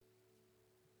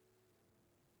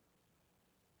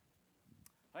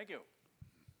Thank you.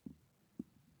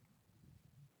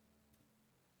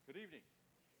 Good evening.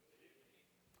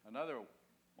 Another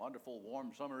wonderful,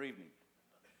 warm summer evening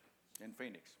in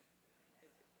Phoenix.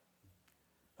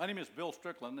 My name is Bill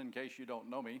Strickland, in case you don't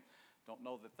know me. Don't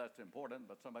know that that's important,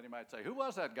 but somebody might say, who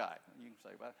was that guy? And you can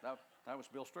say, well, that was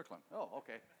Bill Strickland. Oh,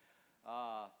 okay.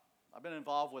 I've been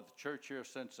involved with the church here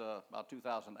since about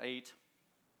 2008,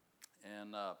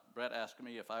 and Brett asked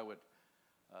me if I would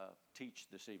teach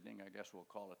this evening. I guess we'll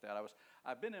call it that.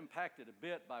 I've been impacted a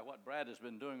bit by what Brad has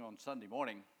been doing on Sunday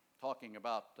morning, talking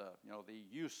about the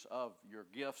use of your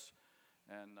gifts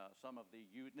and some of the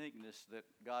uniqueness that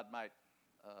God might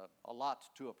allot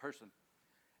to a person.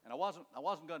 And I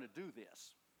wasn't going to do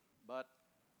this, but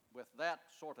with that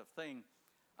sort of thing,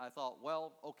 I thought,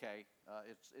 well, okay,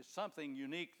 it's something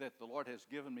unique that the Lord has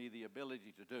given me the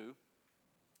ability to do,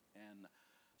 and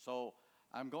so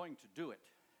I'm going to do it.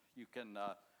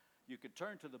 You could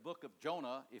turn to the book of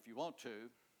Jonah if you want to,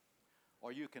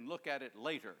 or you can look at it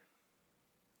later.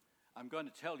 I'm going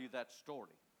to tell you that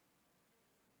story.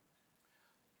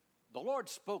 The Lord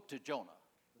spoke to Jonah,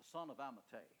 the son of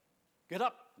Amittai. Get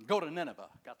up and go to Nineveh.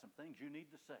 Got some things you need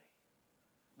to say.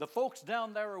 The folks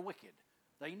down there are wicked.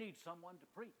 They need someone to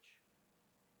preach.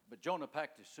 But Jonah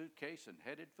packed his suitcase and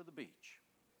headed for the beach.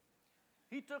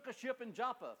 He took a ship in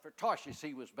Joppa. For Tarshish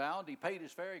he was bound. He paid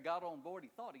his fare. He got on board. He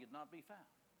thought he'd not be found.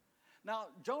 Now,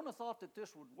 Jonah thought that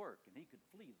this would work and he could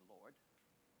flee the Lord.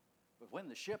 But when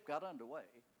the ship got underway,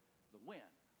 the wind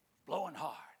was blowing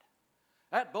hard.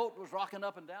 That boat was rocking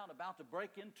up and down, about to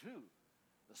break in two.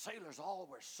 The sailors all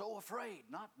were so afraid,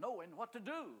 not knowing what to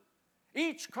do.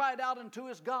 Each cried out unto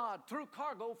his God, threw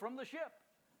cargo from the ship.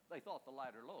 They thought the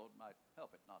lighter load might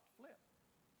help it not to flip.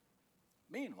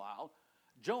 Meanwhile,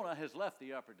 Jonah has left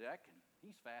the upper deck and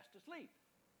he's fast asleep.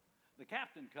 The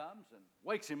captain comes and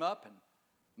wakes him up and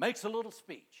makes a little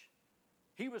speech.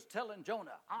 He was telling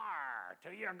Jonah,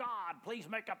 to your God, please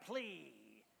make a plea.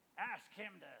 Ask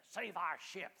him to save our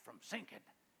ship from sinking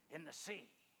in the sea.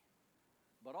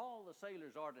 But all the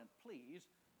sailors' ardent pleas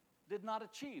did not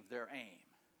achieve their aim.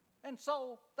 And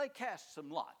so they cast some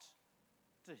lots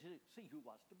to see who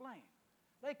was to blame.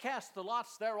 They cast the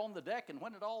lots there on the deck, and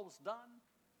when it all was done,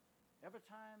 every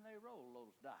time they rolled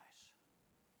those dice,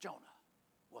 Jonah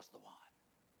was the one.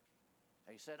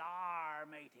 They said,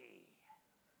 matey,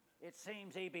 it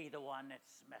seems he be the one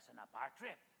that's messing up our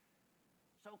trip.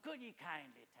 So could you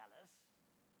kindly tell us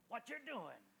what you're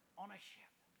doing on a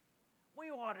ship?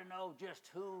 We want to know just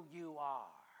who you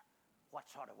are, what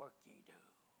sort of work you do.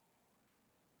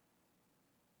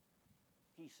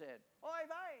 He said, Oy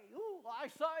vey, I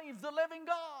saved the living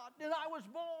God, and I was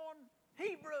born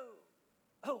Hebrew.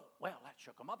 Oh, well, that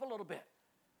shook them up a little bit,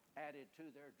 added to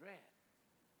their dread.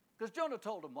 Because Jonah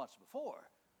told them once before,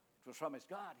 it was from his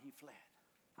God he fled.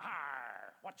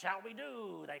 What shall we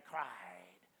do, they cried,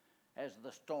 as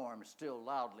the storm still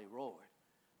loudly roared.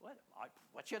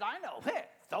 What should I know?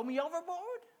 Throw me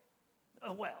overboard?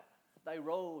 Well, they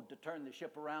rowed to turn the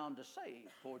ship around to save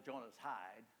poor Jonah's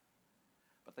hide.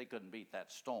 But they couldn't beat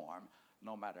that storm,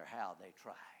 no matter how they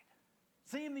tried.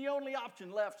 Seemed the only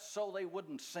option left so they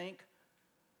wouldn't sink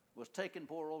was taking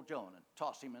poor old Jonah and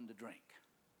toss him in the drink.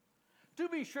 To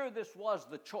be sure this was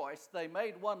the choice, they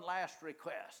made one last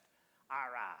request.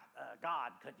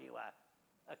 God, could you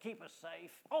keep us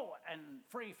safe? And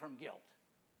free from guilt.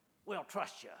 We'll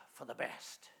trust you for the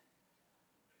best.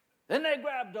 Then they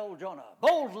grabbed old Jonah,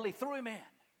 boldly threw him in.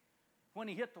 When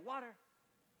he hit the water,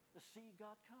 the sea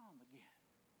got calm again.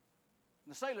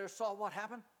 And the sailors saw what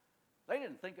happened. They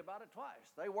didn't think about it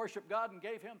twice. They worshiped God and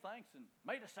gave him thanks and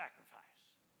made a sacrifice.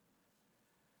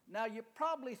 Now you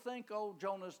probably think old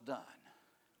Jonah's done,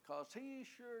 because he's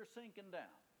sure sinking down.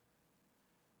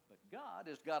 But God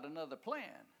has got another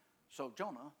plan, so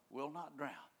Jonah will not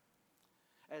drown.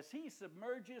 As he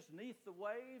submerges neath the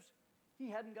waves, he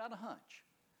hadn't got a hunch.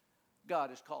 God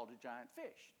has called a giant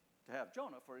fish to have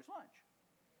Jonah for his lunch.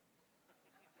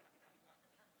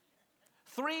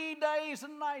 3 days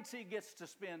and nights he gets to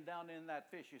spend down in that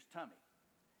fish's tummy.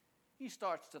 He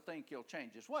starts to think he'll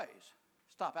change his ways,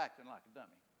 stop acting like a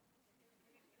dummy.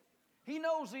 He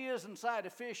knows he is inside a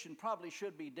fish and probably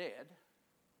should be dead.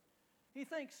 He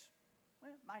thinks,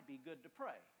 it might be good to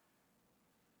pray.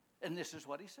 And this is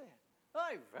what he said.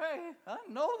 I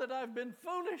know that I've been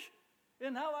foolish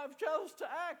in how I've chose to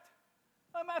act.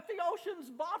 I'm at the ocean's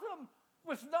bottom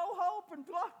with no hope, and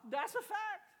that's a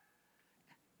fact.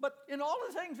 But in all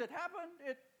the things that happened,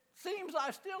 it seems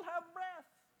I still have breath.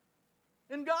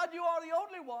 And God, you are the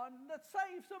only one that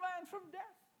saves a man from death.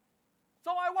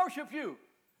 So I worship you,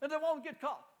 and I won't get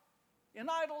caught in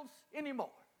idols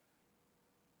anymore.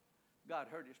 God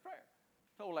heard his prayer.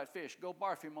 Told that fish, go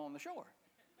barf him on the shore.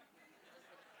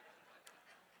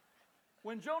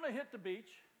 When Jonah hit the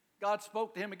beach, God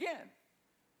spoke to him again.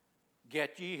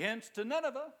 Get ye hence to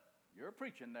Nineveh. You're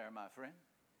preaching there, my friend.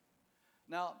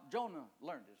 Now, Jonah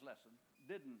learned his lesson,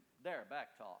 didn't dare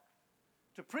backtalk.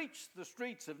 To preach the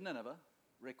streets of Nineveh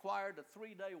required a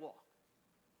 3-day walk.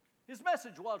 His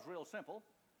message was real simple,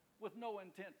 with no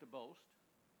intent to boast.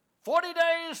 40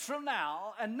 days from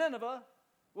now, and Nineveh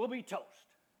will be toast.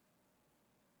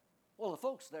 Well, the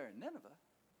folks there in Nineveh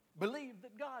believed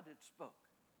that God had spoke.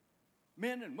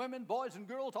 Men and women, boys and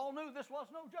girls all knew this was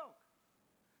no joke.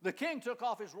 The king took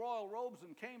off his royal robes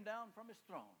and came down from his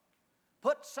throne.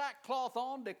 Put sackcloth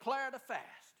on, declared a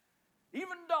fast.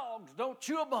 Even dogs don't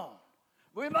chew a bone.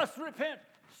 We must repent,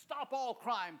 stop all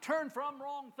crime, turn from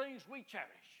wrong things we cherish.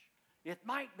 It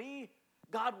might be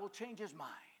God will change his mind,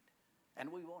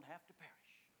 and we won't have to perish.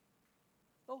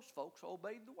 Those folks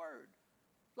obeyed the word,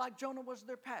 like Jonah was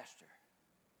their pastor.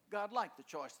 God liked the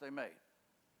choice they made,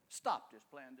 stopped his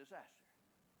planned disaster.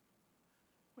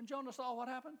 When Jonah saw what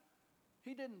happened,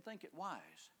 he didn't think it wise.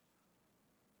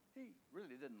 He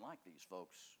really didn't like these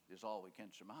folks, is all we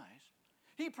can surmise.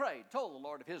 He prayed, told the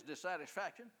Lord of his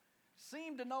dissatisfaction,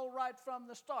 seemed to know right from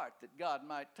the start that God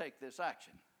might take this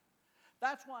action.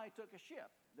 That's why he took a ship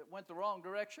that went the wrong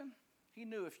direction. He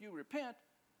knew if you repent,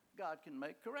 God can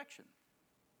make correction.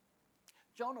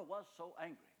 Jonah was so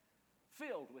angry,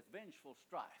 filled with vengeful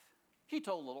strife. He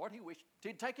told the Lord he wished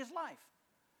he'd take his life.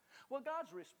 Well,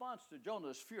 God's response to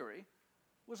Jonah's fury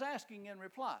was asking in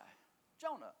reply,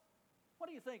 Jonah, what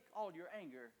do you think all your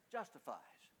anger justifies?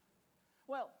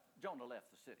 Well, Jonah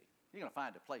left the city. He's going to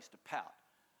find a place to pout.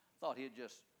 Thought he'd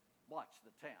just watch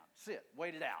the town, sit,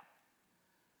 wait it out.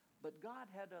 But God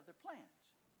had other plans.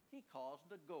 He caused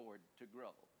the gourd to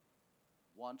grow.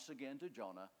 Once again to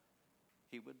Jonah,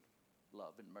 he would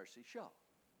love and mercy show.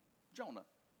 Jonah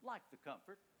liked the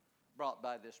comfort brought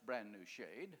by this brand new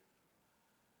shade.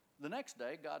 The next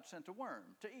day, God sent a worm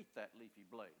to eat that leafy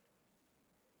blade.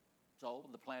 So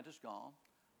the plant is gone,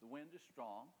 the wind is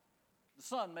strong, the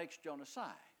sun makes Jonah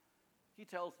sigh. He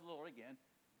tells the Lord again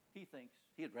he thinks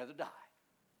he'd rather die.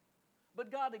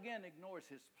 But God again ignores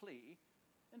his plea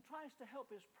and tries to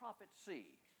help his prophet see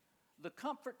the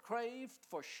comfort craved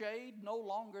for shade no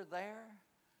longer there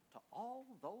to all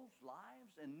those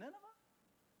lives in Nineveh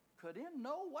could in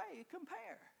no way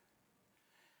compare.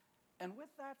 And with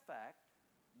that fact,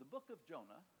 the book of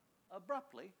Jonah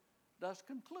abruptly does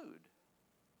conclude.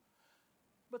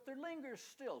 But there lingers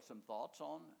still some thoughts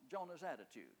on Jonah's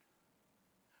attitude.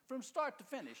 From start to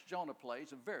finish, Jonah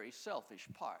plays a very selfish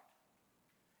part,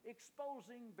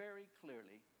 exposing very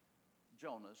clearly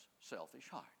Jonah's selfish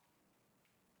heart.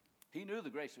 He knew the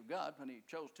grace of God when he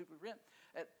chose to repent.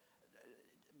 It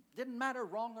didn't matter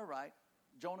wrong or right,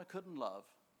 Jonah couldn't love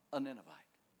a Ninevite.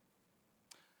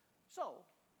 So,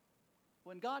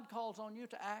 when God calls on you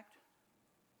to act,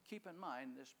 keep in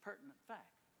mind this pertinent fact.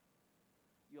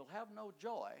 You'll have no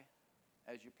joy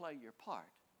as you play your part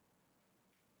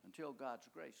until God's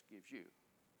grace gives you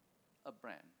a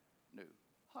brand new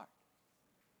heart.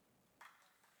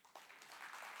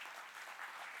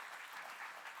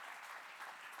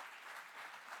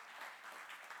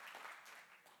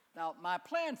 Now, my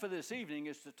plan for this evening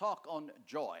is to talk on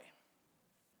joy.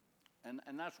 And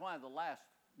that's why the last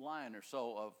line or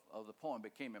so of the poem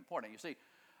became important. You see,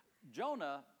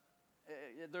 Jonah,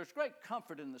 there's great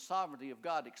comfort in the sovereignty of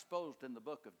God exposed in the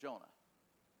book of Jonah.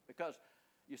 Because,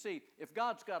 you see, if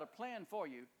God's got a plan for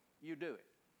you, you do it.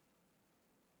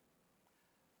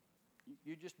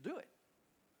 You just do it.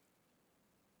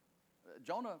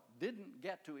 Jonah didn't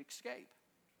get to escape.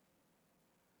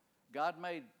 God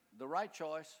made the right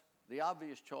choice, the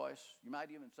obvious choice, you might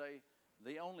even say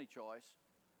the only choice,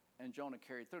 and Jonah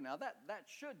carried through. Now, that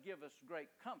should give us great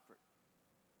comfort,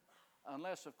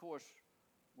 unless, of course,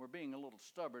 we're being a little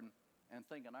stubborn and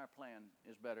thinking our plan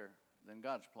is better than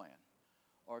God's plan,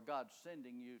 or God's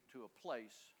sending you to a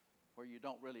place where you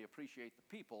don't really appreciate the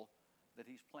people that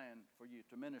he's planned for you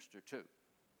to minister to.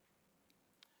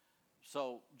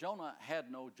 So Jonah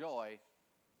had no joy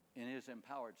in his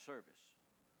empowered service.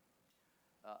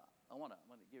 I want to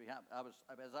give you.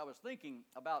 As I was thinking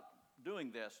about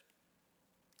doing this,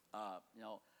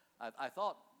 I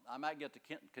thought I might get to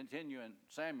continue in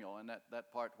Samuel and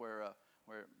that part where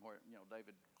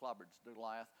David clobbered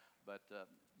Goliath, but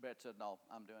Brett said no,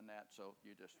 I'm doing that, so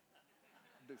you just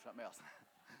do something else.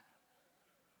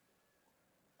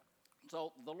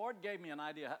 So the Lord gave me an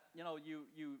idea. You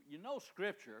know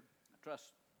Scripture. I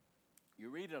trust you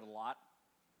read it a lot.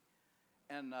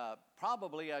 And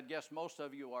probably, I guess most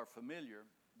of you are familiar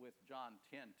with John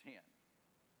 10:10.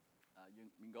 You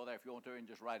can go there if you want to and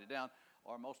just write it down,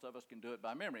 or most of us can do it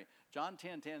by memory. John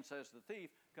 10:10 says, the thief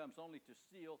comes only to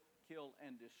steal, kill,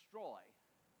 and destroy.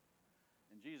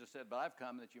 And Jesus said, but I've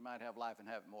come that you might have life and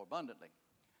have it more abundantly.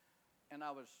 And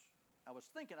I was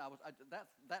thinking,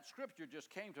 that scripture just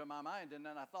came to my mind, and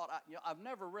then I thought, I've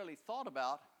never really thought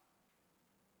about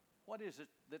what is it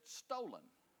that's stolen.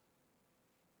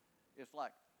 It's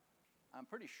like, I'm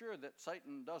pretty sure that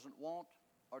Satan doesn't want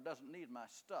or doesn't need my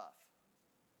stuff.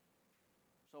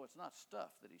 So it's not stuff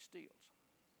that he steals.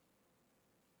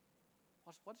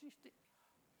 What does he steal?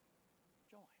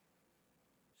 Joy.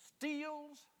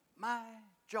 Steals my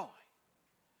joy.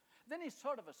 Then he's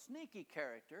sort of a sneaky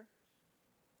character.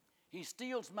 He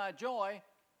steals my joy,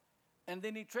 and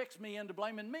then he tricks me into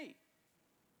blaming me.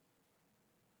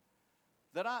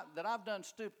 That I've done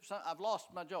stupid, I've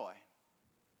lost my joy.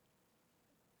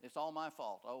 It's all my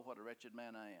fault. Oh, what a wretched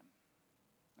man I am.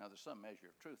 Now, there's some measure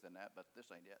of truth in that, but this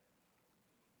ain't it.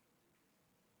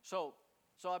 So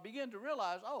I begin to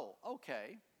realize, oh,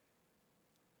 okay,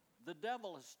 the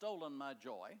devil has stolen my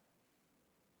joy.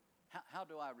 How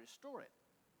do I restore it?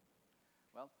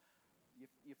 Well,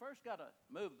 you first got to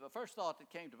move. The first thought that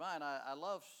came to mind, I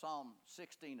love Psalm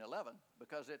 16:11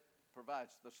 because it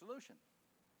provides the solution.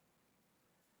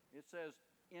 It says,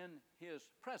 in his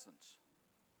presence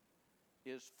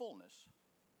is fullness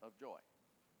of joy.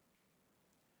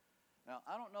 Now,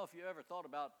 I don't know if you ever thought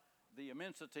about the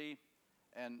immensity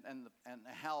and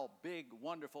how big,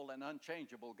 wonderful, and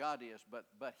unchangeable God is,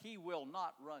 but he will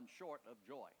not run short of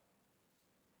joy.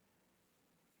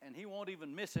 And he won't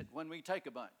even miss it when we take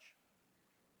a bunch.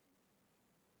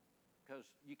 Because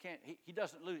you can't, he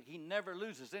doesn't lose, he never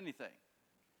loses anything.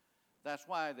 That's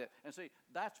why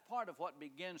that's part of what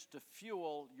begins to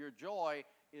fuel your joy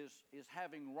is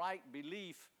having right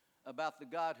belief about the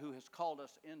God who has called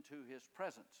us into his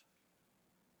presence.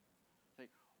 See,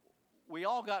 we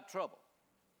all got trouble.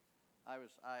 I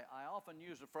often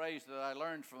use a phrase that I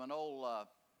learned from an old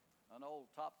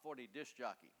top 40 disc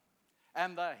jockey.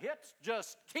 And the hits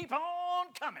just keep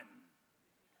on coming.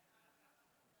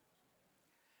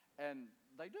 And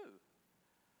they do.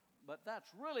 But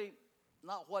that's really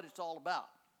not what it's all about.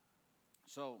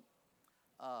 So,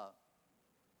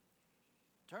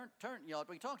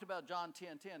 we talked about John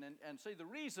 10:10, and see the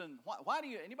reason, why do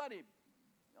you, anybody,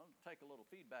 I'll take a little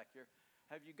feedback here.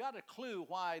 Have you got a clue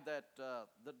why that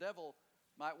the devil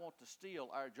might want to steal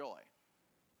our joy?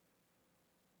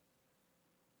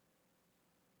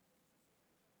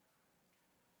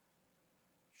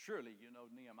 Surely you know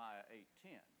Nehemiah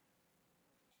 8:10.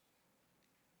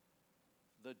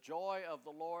 The joy of the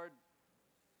Lord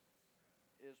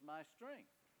is my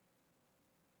strength.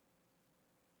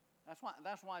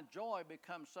 That's why joy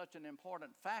becomes such an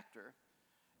important factor,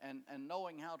 and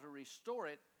knowing how to restore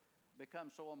it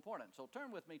becomes so important. So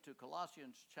turn with me to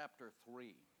Colossians chapter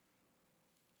 3.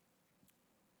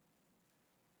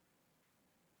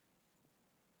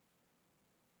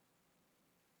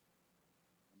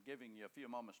 I'm giving you a few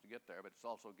moments to get there, but it's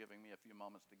also giving me a few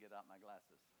moments to get out my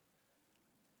glasses.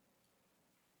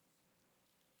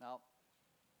 Now,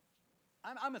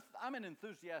 I'm an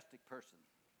enthusiastic person.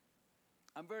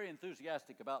 I'm very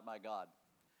enthusiastic about my God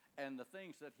and the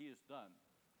things that he has done.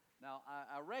 Now,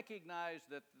 I recognize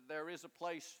that there is a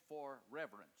place for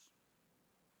reverence.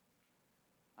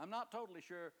 I'm not totally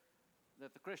sure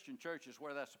that the Christian church is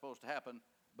where that's supposed to happen,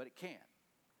 but it can.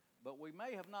 But we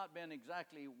may have not been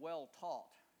exactly well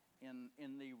taught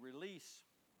in the release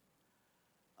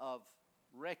of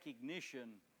recognition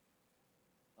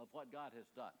of what God has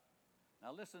done.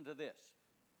 Now listen to this.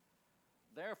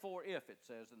 Therefore, if, it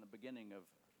says in the beginning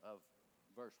of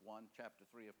verse 1, chapter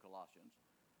 3 of Colossians,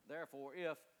 therefore,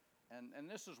 if, and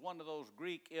this is one of those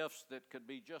Greek ifs that could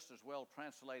be just as well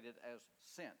translated as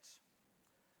since.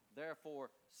 Therefore,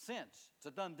 since, it's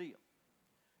a done deal.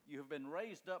 You have been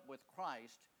raised up with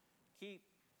Christ, keep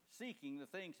seeking the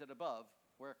things that above,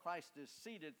 where Christ is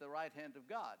seated at the right hand of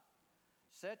God.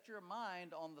 Set your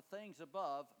mind on the things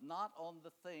above, not on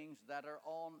the things that are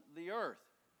on the earth.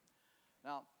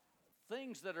 Now,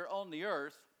 things that are on the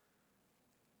earth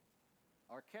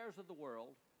are cares of the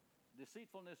world,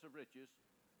 deceitfulness of riches,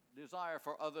 desire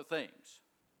for other things.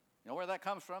 You know where that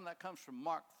comes from? That comes from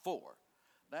Mark 4.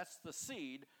 That's the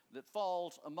seed that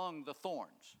falls among the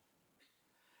thorns.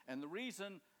 And the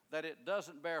reason that it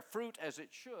doesn't bear fruit as it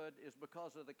should is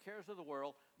because of the cares of the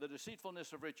world, the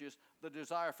deceitfulness of riches, the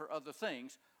desire for other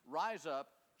things, rise up,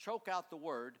 choke out the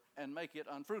word, and make it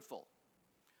unfruitful.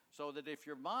 So that if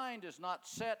your mind is not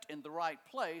set in the right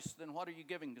place, then what are you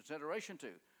giving consideration to?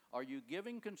 Are you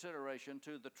giving consideration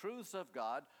to the truths of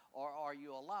God, or are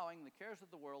you allowing the cares of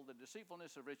the world, the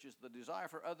deceitfulness of riches, the desire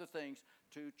for other things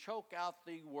to choke out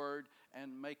the word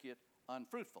and make it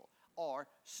unfruitful, or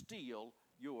steal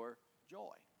your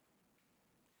joy?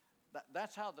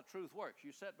 That's how the truth works.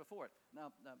 You said before it.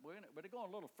 Now we're going to go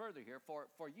a little further here.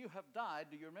 For you have died.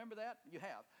 Do you remember that? You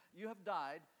have. You have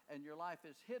died, and your life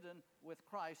is hidden with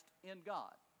Christ in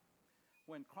God.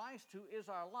 When Christ, who is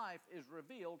our life, is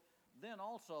revealed, then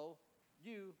also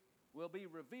you will be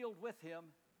revealed with him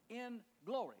in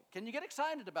glory. Can you get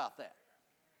excited about that?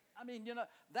 I mean,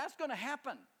 that's going to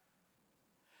happen.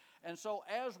 And so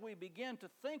as we begin to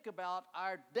think about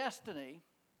our destiny,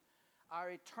 our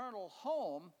eternal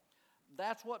home,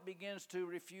 that's what begins to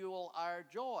refuel our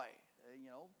joy.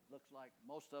 Looks like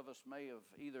most of us may have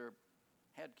either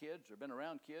had kids or been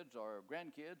around kids or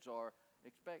grandkids or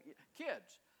expect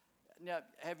kids. Now,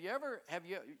 have you ever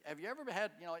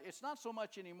had, it's not so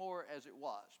much anymore as it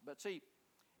was. But see,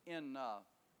 in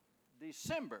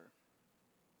December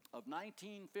of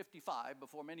 1955,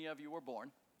 before many of you were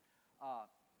born,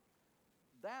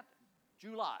 that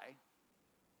July,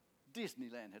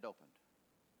 Disneyland had opened.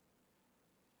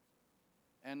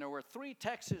 And there were 3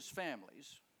 Texas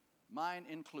families, mine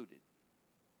included,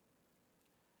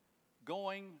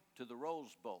 going to the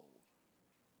Rose Bowl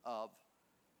of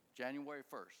January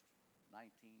 1st,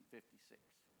 1956,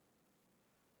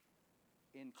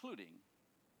 including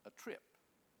a trip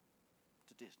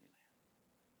to Disneyland.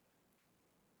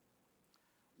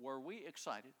 Were we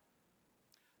excited?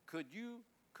 Could you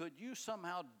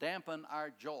somehow dampen our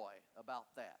joy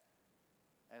about that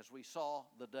as we saw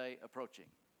the day approaching?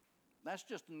 That's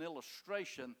just an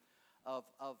illustration of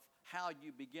how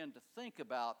you begin to think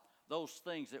about those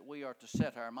things that we are to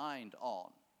set our mind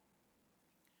on.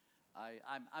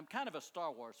 I'm kind of a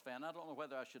Star Wars fan. I don't know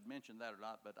whether I should mention that or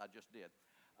not, but I just did.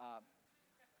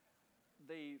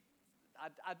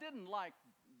 I didn't like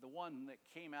the one that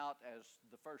came out as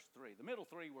the first 3. The middle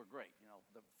 3 were great.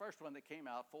 The first one that came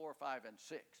out, 4, 5, and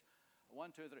 6.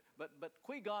 1, 2, 3. But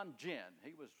Qui-Gon Jinn,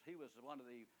 he was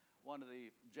one of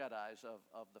the Jedis of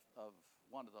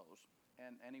one of those,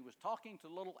 and he was talking to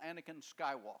little Anakin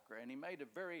Skywalker, and he made a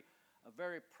very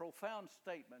profound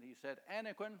statement. He said,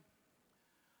 "Anakin,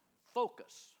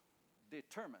 focus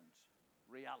determines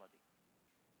reality."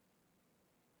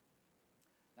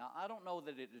 Now, I don't know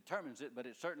that it determines it, but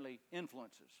it certainly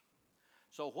influences.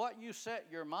 So what you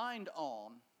set your mind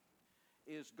on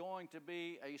is going to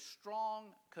be a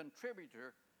strong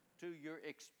contributor to your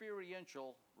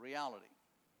experiential reality.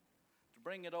 To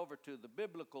bring it over to the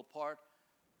biblical part,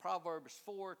 Proverbs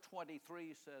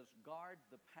 4:23 says, "Guard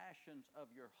the passions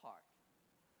of your heart,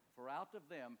 for out of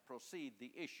them proceed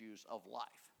the issues of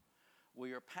life."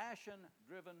 We are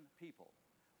passion-driven people.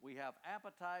 We have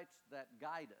appetites that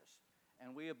guide us,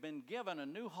 and we have been given a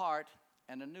new heart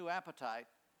and a new appetite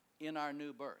in our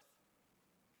new birth.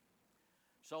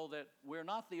 So that we're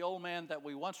not the old man that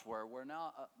we once were. We're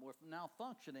now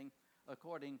functioning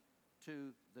according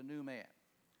to the new man.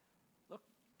 Look,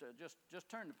 just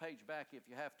turn the page back if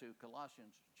you have to,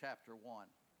 Colossians chapter 1.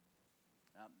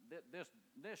 Now,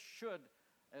 this should,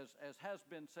 as has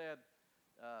been said,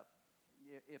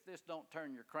 if this don't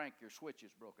turn your crank, your switch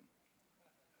is broken.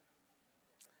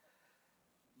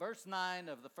 Verse 9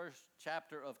 of the first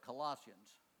chapter of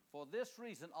Colossians. "For this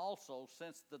reason also,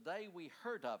 since the day we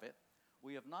heard of it,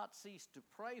 we have not ceased to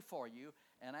pray for you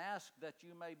and ask that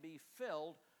you may be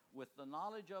filled with the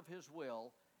knowledge of his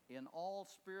will in all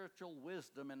spiritual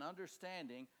wisdom and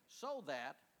understanding, so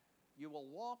that you will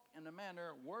walk in a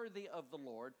manner worthy of the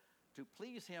Lord, to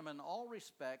please him in all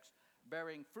respects,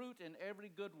 bearing fruit in every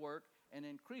good work and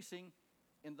increasing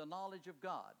in the knowledge of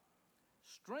God,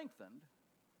 strengthened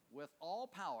with all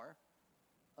power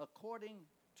according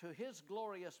to his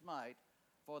glorious might,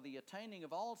 for the attaining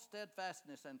of all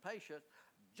steadfastness and patience,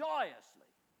 joyously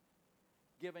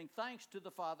giving thanks to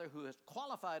the Father who has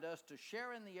qualified us to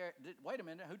share in the air." Wait a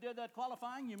minute, who did that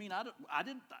qualifying? You mean I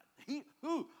didn't?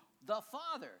 Who? The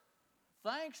Father.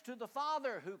 Thanks to the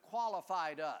Father who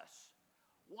qualified us.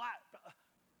 Why?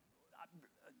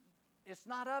 It's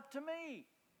not up to me.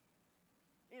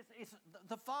 It's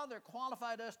the Father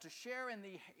qualified us to share in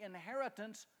the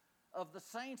inheritance of the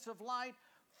saints of light,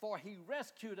 for he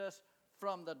rescued us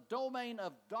from the domain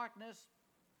of darkness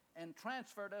and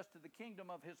transferred us to the kingdom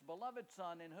of his beloved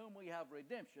Son, in whom we have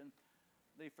redemption,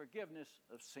 the forgiveness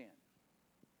of sin.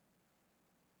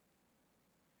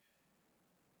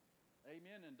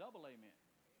 Amen and double amen.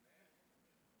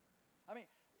 I mean,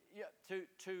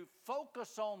 to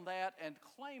focus on that and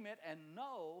claim it and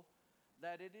know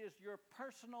that it is your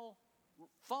personal,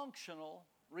 functional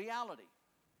reality.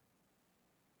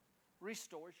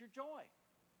 restores your joy.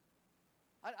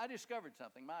 I discovered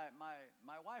something. My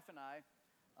wife and I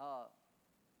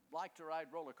like to ride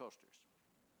roller coasters.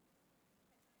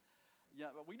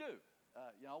 Yeah, but we do.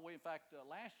 In fact,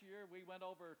 last year we went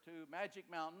over to Magic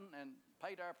Mountain and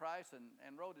paid our price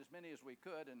and rode as many as we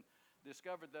could and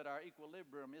discovered that our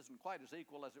equilibrium isn't quite as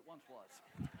equal as it once was.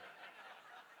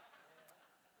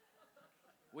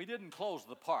 We didn't close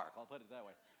the park, I'll put it that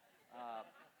way.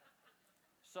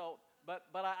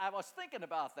 But I was thinking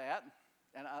about that,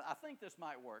 and I think this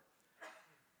might work.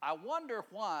 I wonder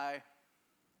why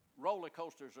roller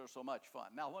coasters are so much fun.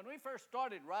 Now, when we first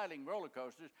started riding roller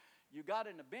coasters, you got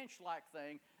in a bench-like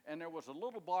thing, and there was a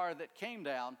little bar that came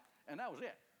down, and that was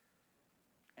it.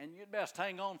 And you'd best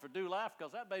hang on for dear life,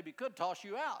 because that baby could toss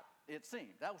you out, it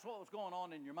seemed. That was what was going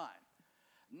on in your mind.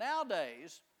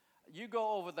 Nowadays, you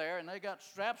go over there, and they got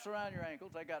straps around your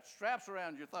ankles, they got straps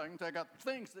around your things, they got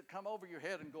things that come over your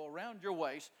head and go around your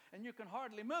waist, and you can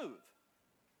hardly move.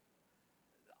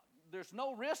 There's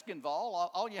no risk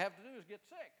involved. All you have to do is get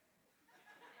sick.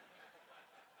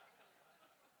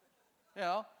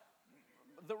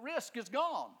 The risk is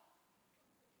gone.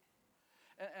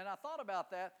 And I thought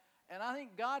about that, and I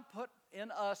think God put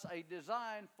in us a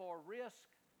design for risk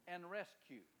and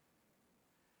rescue.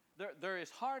 There is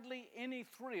hardly any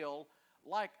thrill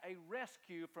like a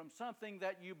rescue from something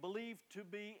that you believe to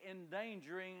be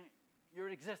endangering your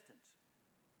existence.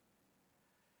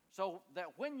 So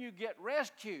that when you get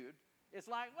rescued, it's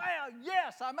like, well,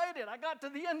 yes, I made it. I got to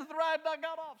the end of the ride and I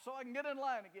got off so I can get in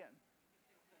line again.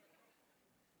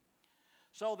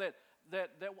 So that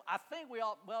I think we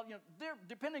all,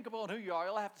 depending upon who you are,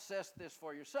 you'll have to assess this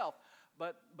for yourself.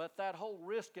 But that whole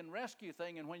risk and rescue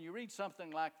thing, and when you read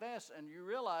something like this and you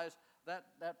realize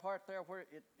that part there where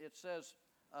it says,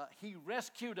 he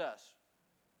rescued us,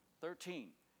 13.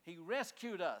 He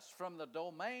rescued us from the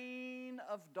domain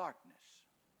of darkness.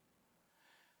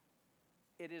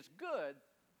 It is good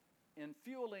in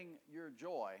fueling your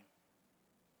joy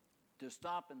to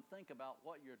stop and think about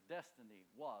what your destiny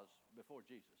was before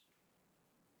Jesus.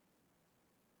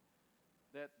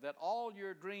 That all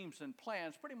your dreams and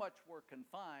plans pretty much were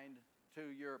confined to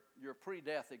your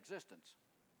pre-death existence.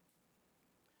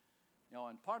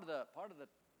 And part of the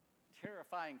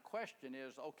terrifying question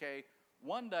is, okay,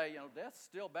 one day, death's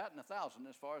still batting 1,000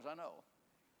 as far as I know.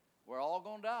 We're all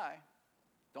going to die.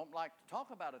 Don't like to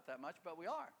talk about it that much, but we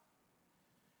are.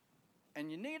 And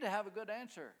you need to have a good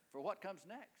answer for what comes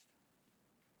next.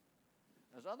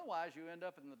 Because otherwise you end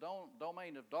up in the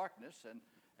domain of darkness, and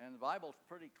the Bible's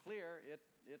pretty clear,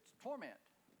 it's torment.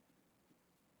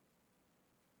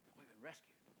 We've been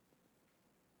rescued.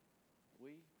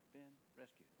 We've been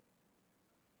rescued.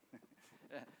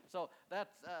 So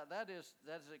that is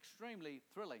extremely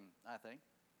thrilling, I think.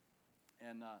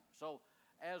 And so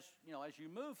as you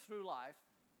move through life,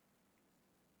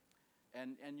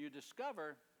 and you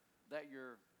discover that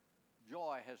your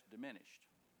joy has diminished,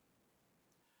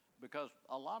 because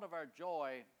a lot of our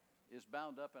joy is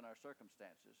bound up in our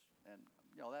circumstances, and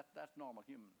that's normal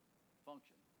human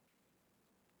function.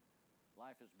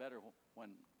 Life is better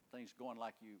when things going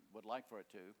like you would like for it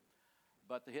to,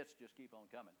 but the hits just keep on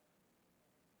coming,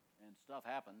 and stuff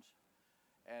happens,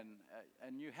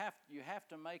 and you have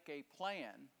to make a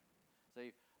plan.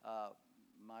 See,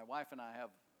 my wife and I have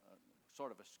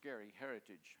sort of a scary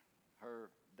heritage.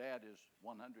 Her dad is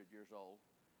 100 years old.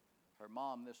 Her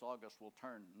mom this August will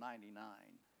turn 99.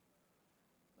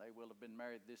 They will have been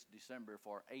married this December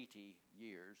for 80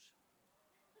 years.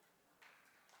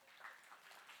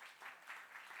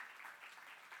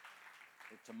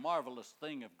 It's a marvelous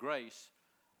thing of grace,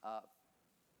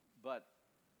 but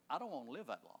I don't want to live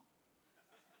that long.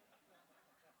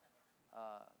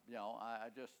 I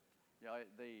just,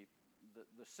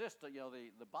 the system,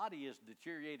 the body is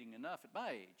deteriorating enough at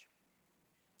my age,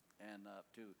 and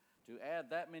to add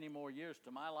that many more years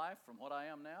to my life from what I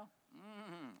am now,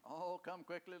 oh, come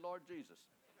quickly, Lord Jesus.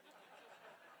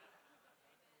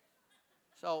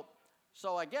 So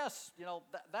I guess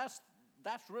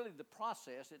that's really the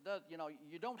process. It does,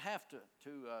 you don't have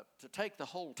to take the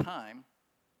whole time,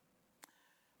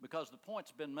 because the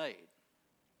point's been made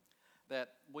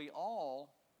that we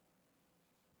all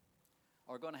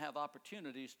are going to have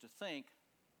opportunities to think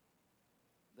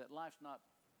that life's not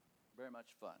very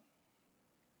much fun,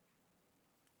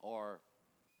 or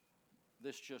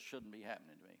this just shouldn't be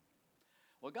happening to me.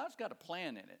 Well, God's got a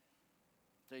plan in it.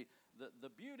 See, the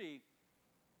beauty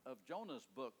of Jonah's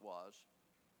book was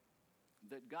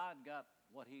that God got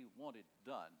what he wanted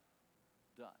done.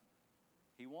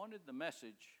 He wanted the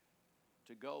message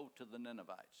to go to the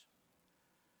Ninevites.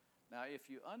 Now, if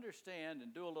you understand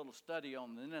and do a little study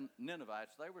on the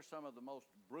Ninevites, they were some of the most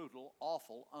brutal,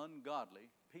 awful, ungodly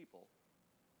people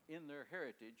in their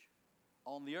heritage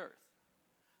on the earth.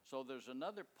 So there's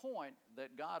another point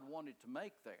that God wanted to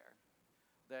make there,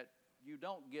 that you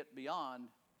don't get beyond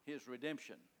his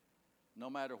redemption, no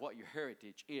matter what your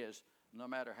heritage is, no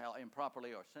matter how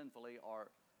improperly or sinfully or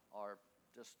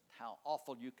just how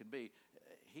awful you can be.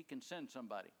 He can send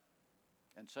somebody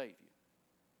and save you.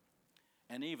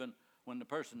 And even when the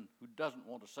person who doesn't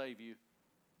want to save you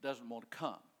doesn't want to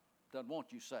come, doesn't want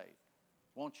you saved,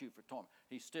 wants you for torment,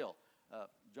 he's still,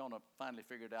 Jonah finally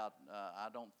figured out, I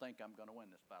don't think I'm going to win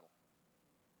this battle.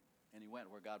 And he went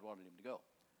where God wanted him to go.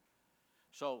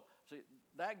 So, see,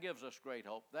 that gives us great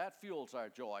hope. That fuels our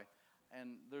joy.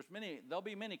 And there'll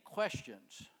be many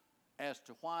questions as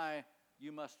to why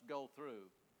you must go through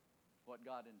what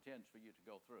God intends for you to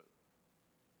go through.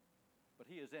 But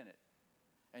he is in it,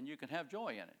 and you can have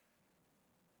joy in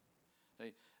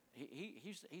it.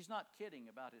 He's not kidding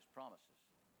about his promises.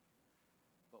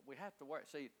 But we have to work.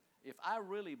 See, if I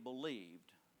really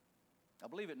believed, I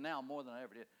believe it now more than I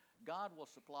ever did, God will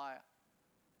supply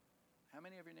how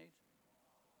many of your needs?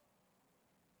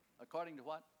 According to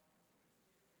what?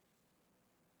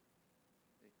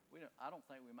 I don't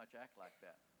think we much act like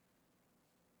that.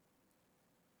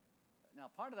 Now,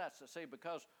 part of that's to say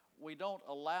because we don't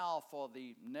allow for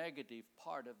the negative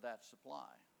part of that supply.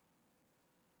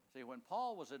 See, when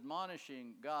Paul was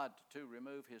admonishing God to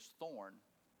remove his thorn,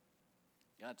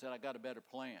 God said, I got a better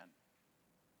plan.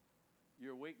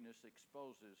 Your weakness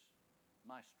exposes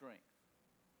my strength.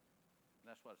 And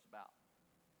that's what it's about.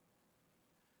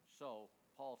 So,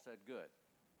 Paul said, good.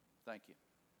 Thank you.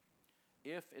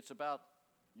 If it's about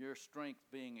your strength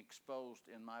being exposed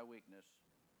in my weakness,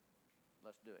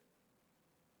 let's do it.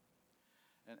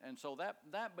 And so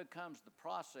that becomes the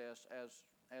process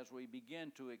as we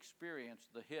begin to experience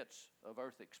the hits of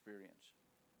earth experience.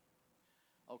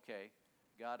 Okay,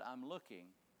 God, I'm looking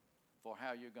for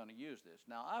how you're going to use this.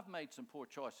 Now, I've made some poor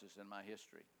choices in my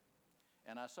history,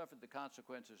 and I suffered the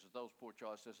consequences of those poor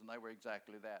choices, and they were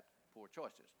exactly that, poor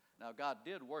choices. Now, God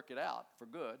did work it out for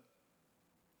good,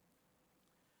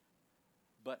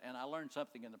 and I learned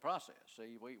something in the process.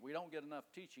 See, we don't get enough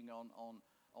teaching on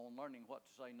learning what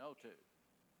to say no to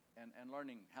and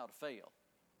learning how to fail.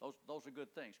 Those are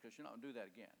good things because you're not going to do that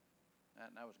again.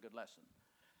 And that was a good lesson.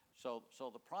 So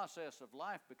the process of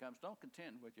life becomes don't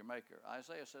contend with your maker.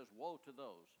 Isaiah says, woe to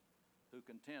those who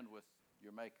contend with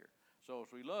your maker. So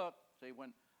as we look, see,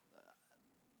 when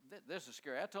this is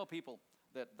scary. I tell people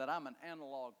that I'm an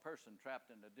analog person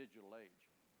trapped in a digital age.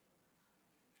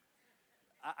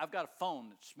 I've got a phone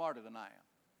that's smarter than I am.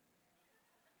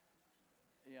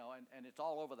 You know, and it's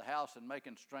all over the house and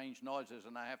making strange noises,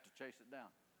 and I have to chase it down.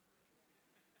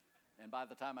 And by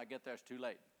the time I get there, it's too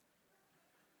late.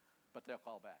 But they'll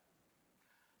call back.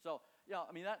 So, you know,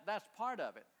 I mean, that's part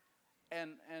of it.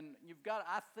 And you've got,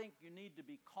 I think you need to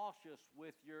be cautious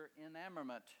with your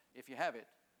enamorment, if you have it,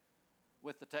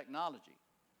 with the technology.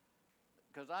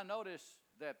 Because I notice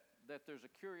that there's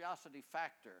a curiosity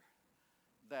factor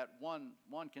that one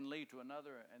can lead to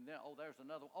another, and then, there's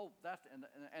another,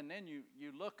 and then you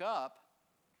look up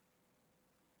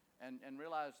and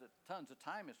realize that tons of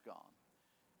time is gone.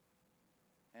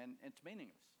 And it's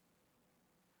meaningless.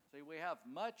 See, we have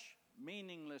much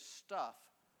meaningless stuff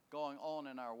going on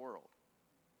in our world.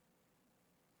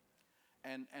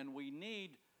 And we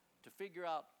need to figure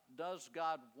out, does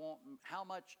God want, how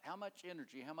much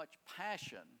energy, how much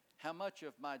passion, how much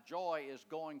of my joy is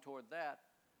going toward that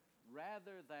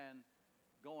rather than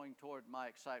going toward my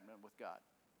excitement with God.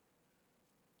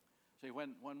 See,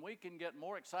 when we can get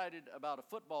more excited about a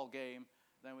football game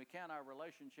than we can our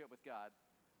relationship with God,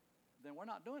 then we're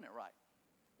not doing it right.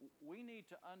 We need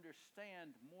to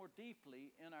understand more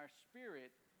deeply in our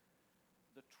spirit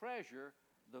the treasure,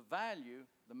 the value,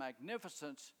 the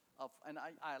magnificence of, and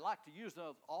I like to use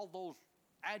all those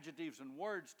adjectives and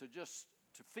words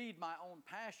to feed my own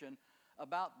passion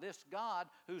about this God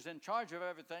who's in charge of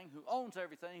everything, who owns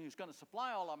everything, who's going to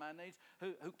supply all of my needs,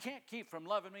 who can't keep from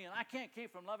loving me, and I can't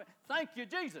keep from loving. Thank you,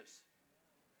 Jesus.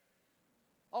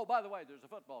 Oh, by the way, there's a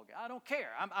football game. I don't care.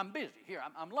 I'm busy here.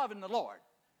 I'm loving the Lord.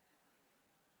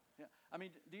 Yeah. I mean,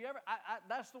 do you ever?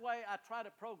 That's the way I try to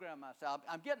program myself.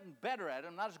 I'm getting better at it.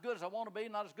 I'm not as good as I want to be,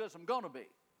 not as good as I'm going to be.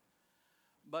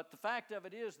 But the fact of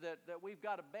it is that we've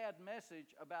got a bad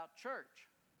message about church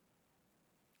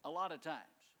a lot of times.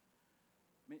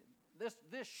 I mean,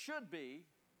 this should be,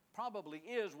 probably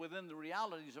is within the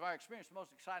realities of our experience, the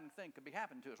most exciting thing could be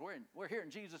happening to us. We're here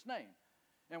in Jesus' name.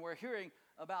 And we're hearing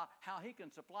about how He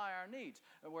can supply our needs.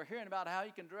 And we're hearing about how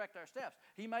He can direct our steps.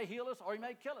 He may heal us or He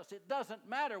may kill us. It doesn't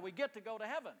matter. We get to go to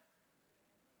heaven.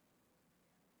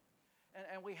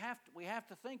 And we have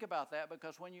to think about that,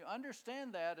 because when you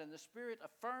understand that and the Spirit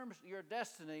affirms your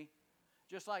destiny,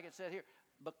 just like it said here,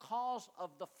 because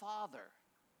of the Father.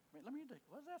 Let me read it.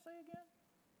 What does that say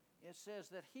again? It says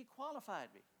that He qualified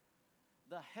me.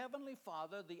 The Heavenly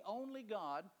Father, the only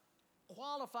God,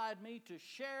 qualified me to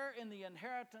share in the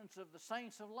inheritance of the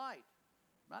saints of light.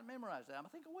 I might memorize that. I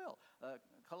think I will.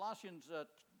 Colossians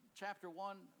chapter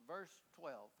 1, verse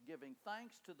 12. Giving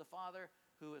thanks to the Father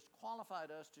who has qualified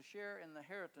us to share in the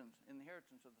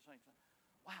inheritance of the saints.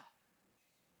 Wow.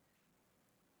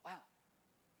 Wow.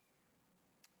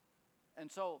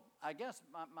 And so I guess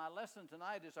my lesson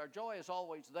tonight is our joy is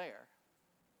always there.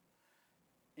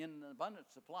 In an abundant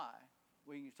supply,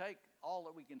 we can take all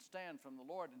that we can stand from the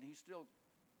Lord, and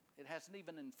it hasn't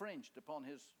even infringed upon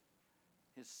His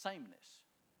sameness,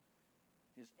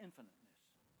 His infiniteness.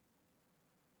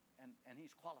 And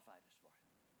He's qualified us for it.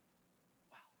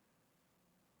 Wow.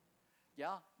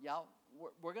 Yeah,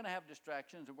 we're going to have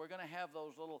distractions, and we're going to have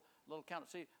those little counter.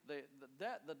 See,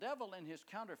 the devil in his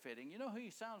counterfeiting, you know who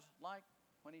he sounds like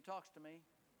when he talks to me?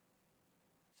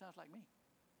 He sounds like me.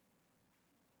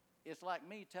 It's like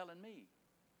me telling me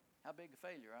how big a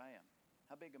failure I am,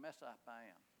 how big a mess up I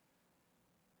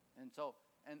am. And so,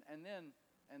 and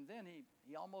then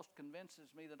he almost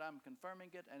convinces me that I'm confirming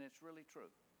it, and it's really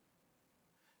true.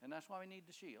 And that's why we need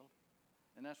the shield,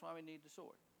 and that's why we need the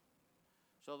sword,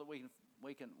 so that we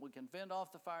can fend off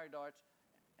the fiery darts,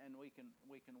 and we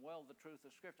can weld the truth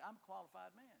of Scripture. I'm a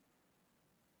qualified man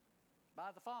by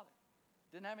the Father.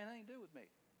 Didn't have anything to do with me.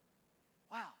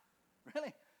 Wow,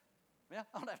 really? Yeah,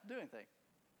 I don't have to do anything.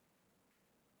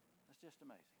 That's just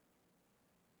amazing.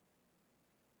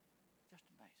 Just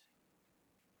amazing.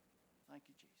 Thank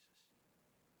you, Jesus.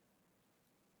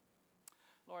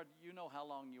 Lord, you know how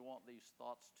long you want these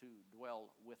thoughts to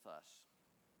dwell with us.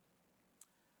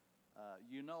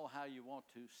 You know how you want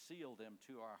to seal them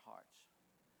to our hearts.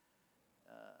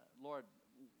 Lord,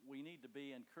 we need to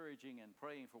be encouraging and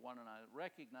praying for one another,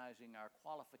 recognizing our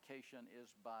qualification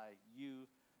is by you,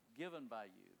 given by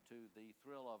you to the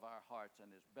thrill of our hearts,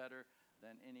 and is better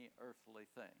than any earthly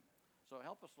thing. So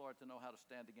help us, Lord, to know how to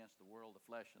stand against the world, the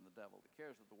flesh, and the devil, the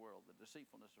cares of the world, the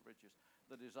deceitfulness of riches,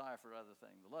 the desire for other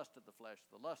things, the lust of the flesh,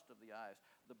 the lust of the eyes,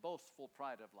 the boastful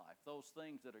pride of life, those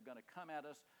things that are going to come at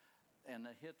us, and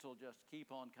the hits will just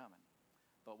keep on coming.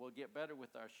 But we'll get better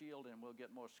with our shield, and we'll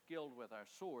get more skilled with our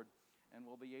sword, and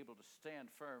we'll be able to stand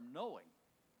firm knowing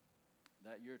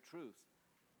that your truth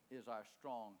is our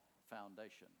strong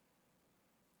foundation.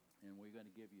 And we're going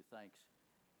to give you thanks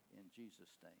in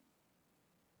Jesus' name.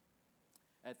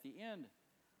 At the end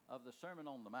of the Sermon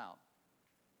on the Mount,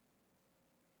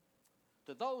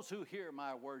 to those who hear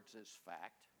my words as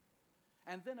fact,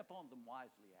 and then upon them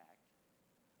wisely act,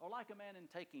 or like a man in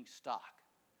taking stock,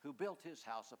 who built his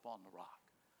house upon the rock.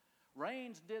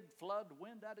 Rains did flood,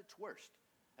 wind at its worst.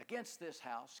 Against this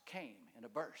house came in a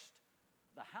burst.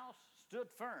 The house stood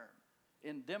firm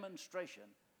in demonstration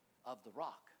of the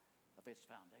rock of its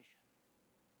foundation.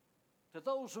 To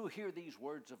those who hear these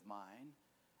words of mine,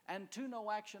 and to no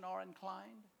action are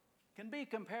inclined, can be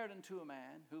compared unto a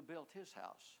man who built his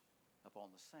house upon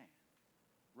the sand.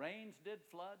 Rains did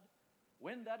flood,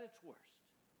 wind at its worst.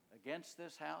 Against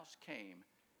this house came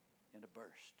in a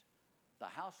burst. The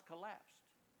house collapsed.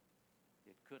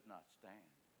 It could not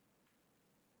stand,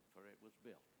 for it was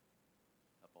built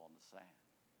upon the sand.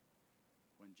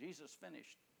 When Jesus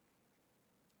finished,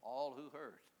 all who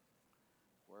heard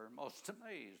were most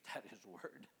amazed at his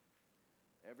word.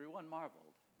 Everyone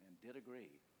marveled and did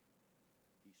agree.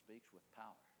 He speaks with power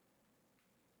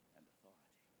and authority.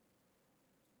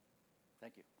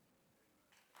 Thank you.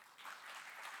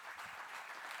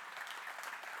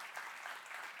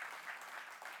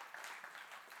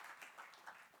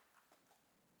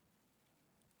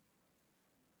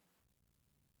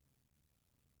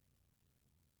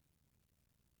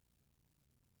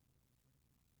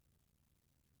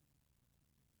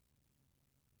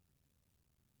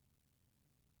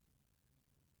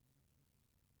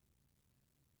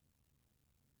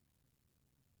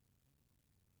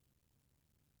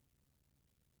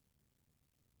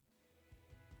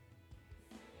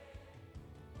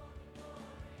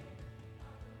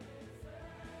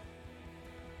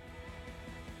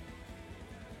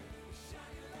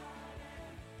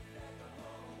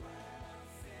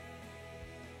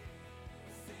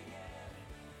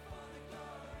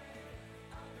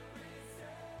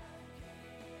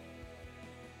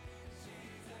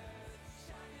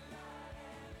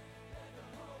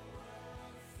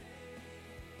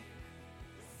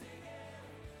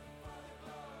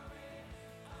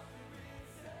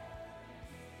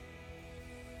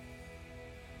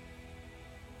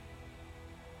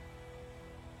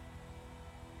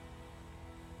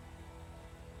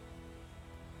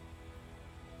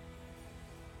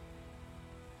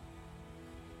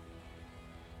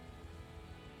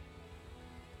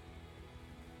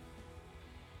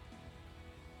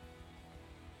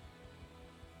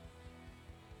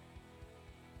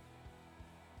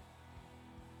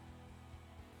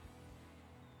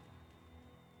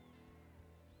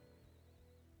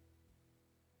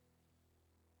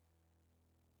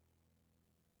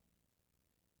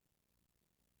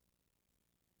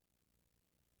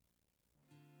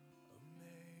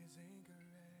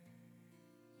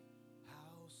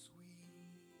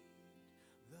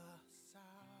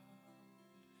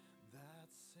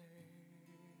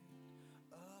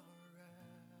 saved a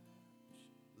wretch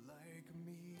like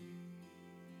me.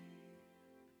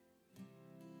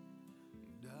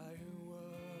 And I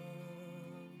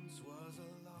once was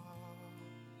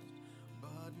lost,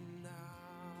 but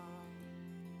now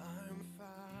I'm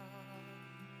found.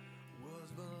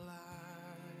 Was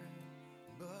blind,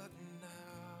 but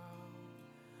now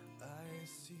I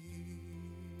see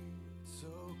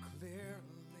so clearly.